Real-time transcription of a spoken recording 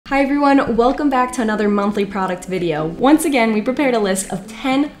Hi everyone, welcome back to another monthly product video. Once again, we prepared a list of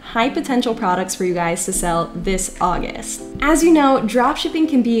 10 high potential products for you guys to sell this August. As you know, dropshipping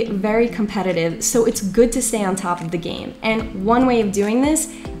can be very competitive, so it's good to stay on top of the game. And one way of doing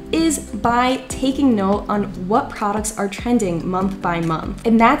this is by taking note on what products are trending month by month.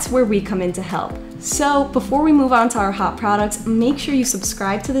 And that's where we come in to help. So before we move on to our hot products, make sure you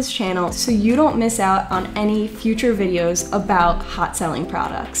subscribe to this channel so you don't miss out on any future videos about hot selling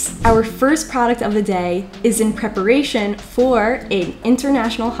products. Our first product of the day is in preparation for an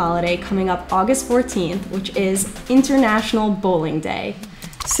international holiday coming up August 14th, which is International Bowling Day.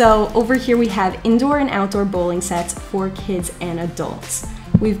 So over here we have indoor and outdoor bowling sets for kids and adults.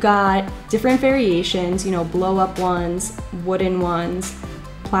 We've got different variations, you know, blow up ones, wooden ones,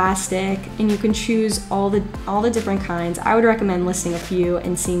 plastic, and you can choose all the different kinds. I would recommend listing a few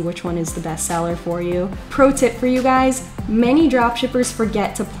and seeing which one is the best seller for you. Pro tip for you guys, many dropshippers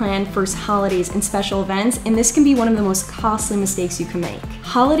forget to plan first holidays and special events, and this can be one of the most costly mistakes you can make.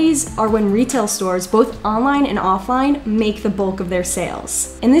 Holidays are when retail stores, both online and offline, make the bulk of their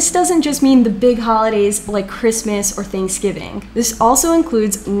sales. And this doesn't just mean the big holidays like Christmas or Thanksgiving. This also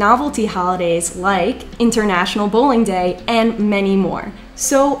includes novelty holidays like International Bowling Day and many more.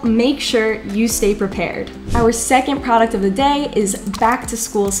 So make sure you stay prepared. Our second product of the day is back to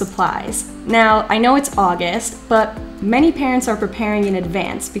school supplies. Now, I know it's August, but many parents are preparing in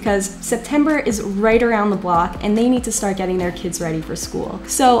advance because September is right around the block and they need to start getting their kids ready for school.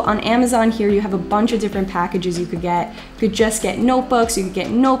 So on Amazon here, you have a bunch of different packages you could get. You could just get notebooks, you could get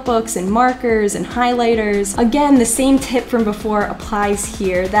notebooks and markers and highlighters. Again, the same tip from before applies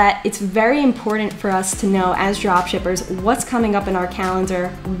here, that it's very important for us to know as dropshippers what's coming up in our calendar,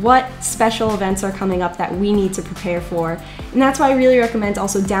 what special events are coming up that we need to prepare for. And that's why I really recommend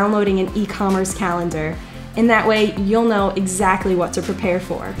also downloading an eCommerce calendar. And that way you'll know exactly what to prepare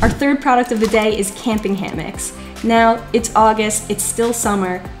for. Our third product of the day is camping hammocks. Now, it's August, it's still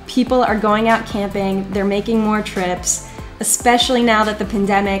summer, people are going out camping, they're making more trips, especially now that the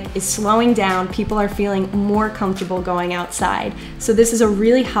pandemic is slowing down, people are feeling more comfortable going outside. So this is a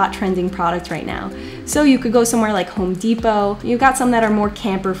really hot trending product right now. So you could go somewhere like Home Depot, you've got some that are more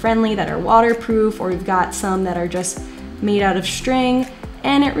camper friendly, that are waterproof, or you've got some that are just made out of string.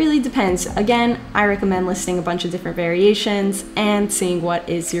 And it really depends. Again, I recommend listing a bunch of different variations and seeing what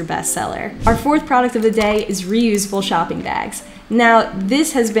is your best seller. Our fourth product of the day is reusable shopping bags. Now,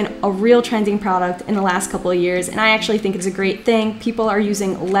 this has been a real trending product in the last couple of years, and I actually think it's a great thing. People are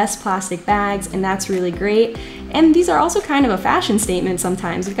using less plastic bags, and that's really great. And these are also kind of a fashion statement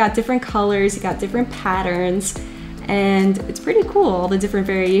sometimes. You've got different colors, you've got different patterns, and it's pretty cool, all the different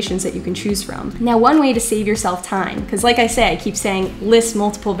variations that you can choose from. Now, one way to save yourself time, because like I say, I keep saying list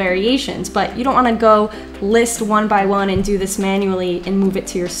multiple variations, but you don't want to go list one by one and do this manually and move it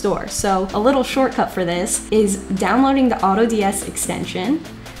to your store. So a little shortcut for this is downloading the AutoDS extension,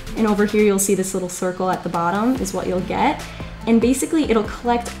 and over here you'll see this little circle at the bottom is what you'll get, and basically it'll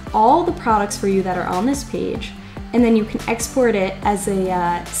collect all the products for you that are on this page, and then you can export it as a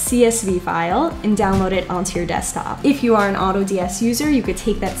CSV file and download it onto your desktop. If you are an AutoDS user, you could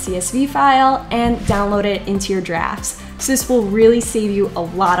take that CSV file and download it into your drafts. So this will really save you a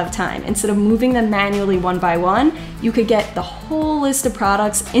lot of time. Instead of moving them manually one by one, you could get the whole list of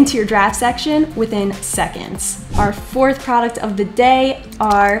products into your draft section within seconds. Our fourth product of the day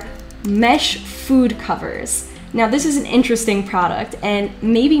are mesh food covers. Now, this is an interesting product and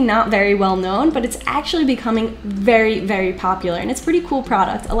maybe not very well known, but it's actually becoming very, very popular, and it's a pretty cool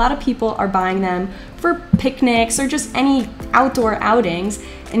product. A lot of people are buying them for picnics or just any outdoor outings,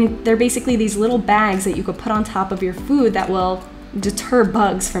 and they're basically these little bags that you could put on top of your food that will deter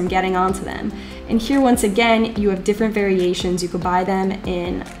bugs from getting onto them. And here, once again, you have different variations. You could buy them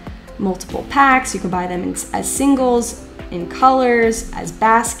in multiple packs, you could buy them as singles, in colors, as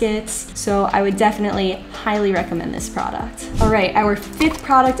baskets, so I would definitely highly recommend this product. All right, our fifth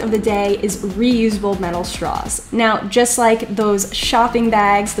product of the day is reusable metal straws. Now, just like those shopping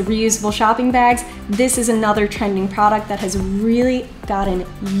bags, the reusable shopping bags, this is another trending product that has really gotten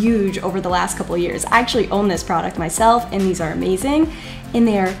huge over the last couple of years. I actually own this product myself, and these are amazing, and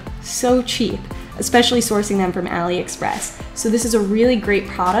they are so cheap, especially sourcing them from AliExpress. So this is a really great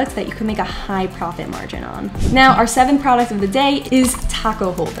product that you can make a high profit margin on. Now, our seventh product of the day is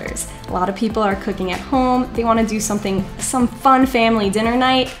taco holders. A lot of people are cooking at home. They want to do some fun family dinner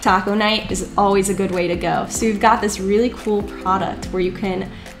night. Taco night is always a good way to go. So you've got this really cool product where you can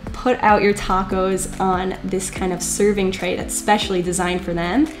put out your tacos on this kind of serving tray that's specially designed for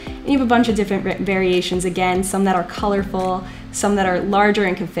them. And you have a bunch of different variations, again, some that are colorful, some that are larger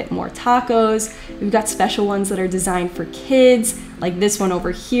and can fit more tacos. We've got special ones that are designed for kids, like this one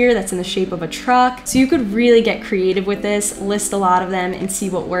over here that's in the shape of a truck. So you could really get creative with this, list a lot of them and see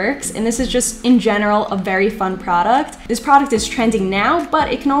what works. And this is just in general a very fun product. This product is trending now,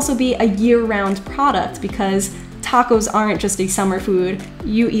 but it can also be a year-round product because tacos aren't just a summer food.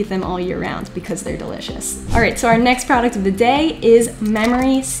 You eat them all year round because they're delicious. All right, so our next product of the day is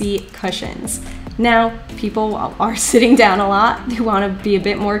memory seat cushions. Now, people are sitting down a lot. They want to be a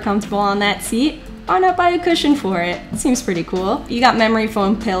bit more comfortable on that seat. Why not buy a cushion for it? It seems pretty cool. You got memory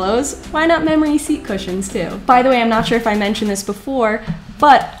foam pillows. Why not memory seat cushions too? By the way, I'm not sure if I mentioned this before,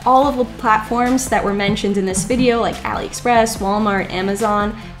 but all of the platforms that were mentioned in this video, like AliExpress, Walmart,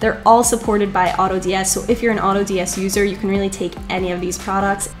 Amazon, they're all supported by AutoDS. So if you're an AutoDS user, you can really take any of these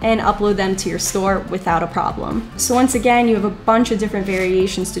products and upload them to your store without a problem. So once again, you have a bunch of different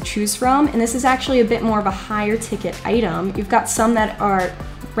variations to choose from, and this is actually a bit more of a higher ticket item. You've got some that are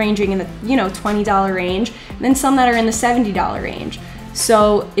ranging in the $20 range, and then some that are in the $70 range.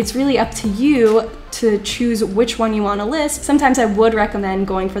 So it's really up to you to choose which one you want to list. Sometimes I would recommend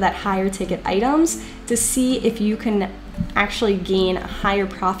going for that higher ticket items to see if you can actually gain a higher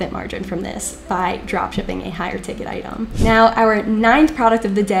profit margin from this by dropshipping a higher ticket item. Now, our 9th product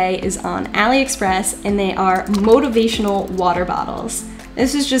of the day is on AliExpress, and they are motivational water bottles.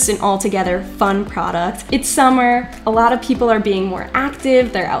 This is just an altogether fun product. It's summer, a lot of people are being more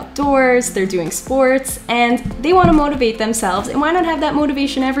active, they're outdoors, they're doing sports, and they want to motivate themselves, and why not have that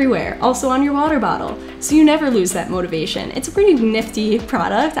motivation everywhere, also on your water bottle, so you never lose that motivation. It's a pretty nifty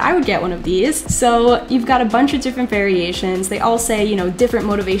product. I would get one of these. So you've got a bunch of different variations. They all say, different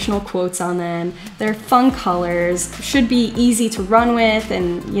motivational quotes on them. They're fun colors, should be easy to run with,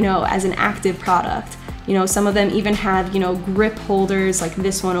 and, as an active product. Some of them even have, grip holders like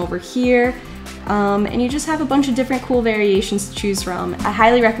this one over here. And you just have a bunch of different cool variations to choose from. I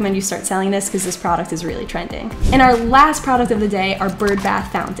highly recommend you start selling this because this product is really trending. And our last product of the day are bird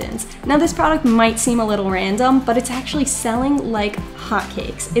bath fountains. Now this product might seem a little random, but it's actually selling like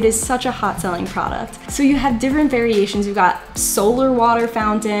hotcakes. It is such a hot selling product. So you have different variations. You've got solar water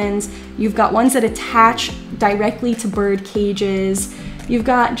fountains. You've got ones that attach directly to bird cages. You've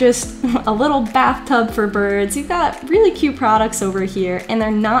got just a little bathtub for birds. You've got really cute products over here, and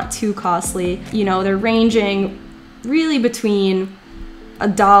they're not too costly. They're ranging really between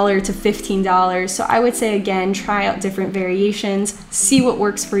 $1 to $15. So I would say, again, try out different variations, see what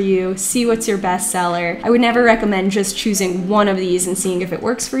works for you, see what's your best seller. I would never recommend just choosing one of these and seeing if it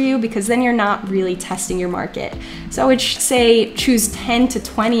works for you, because then you're not really testing your market. So I would say choose 10 to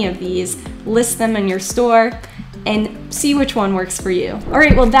 20 of these, list them in your store, and see which one works for you. All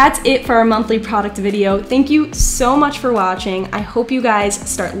right, well, that's it for our monthly product video. Thank you so much for watching. I hope you guys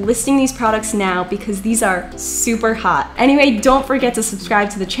start listing these products now because these are super hot. Anyway, don't forget to subscribe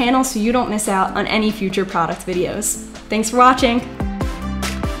to the channel so you don't miss out on any future product videos. Thanks for watching.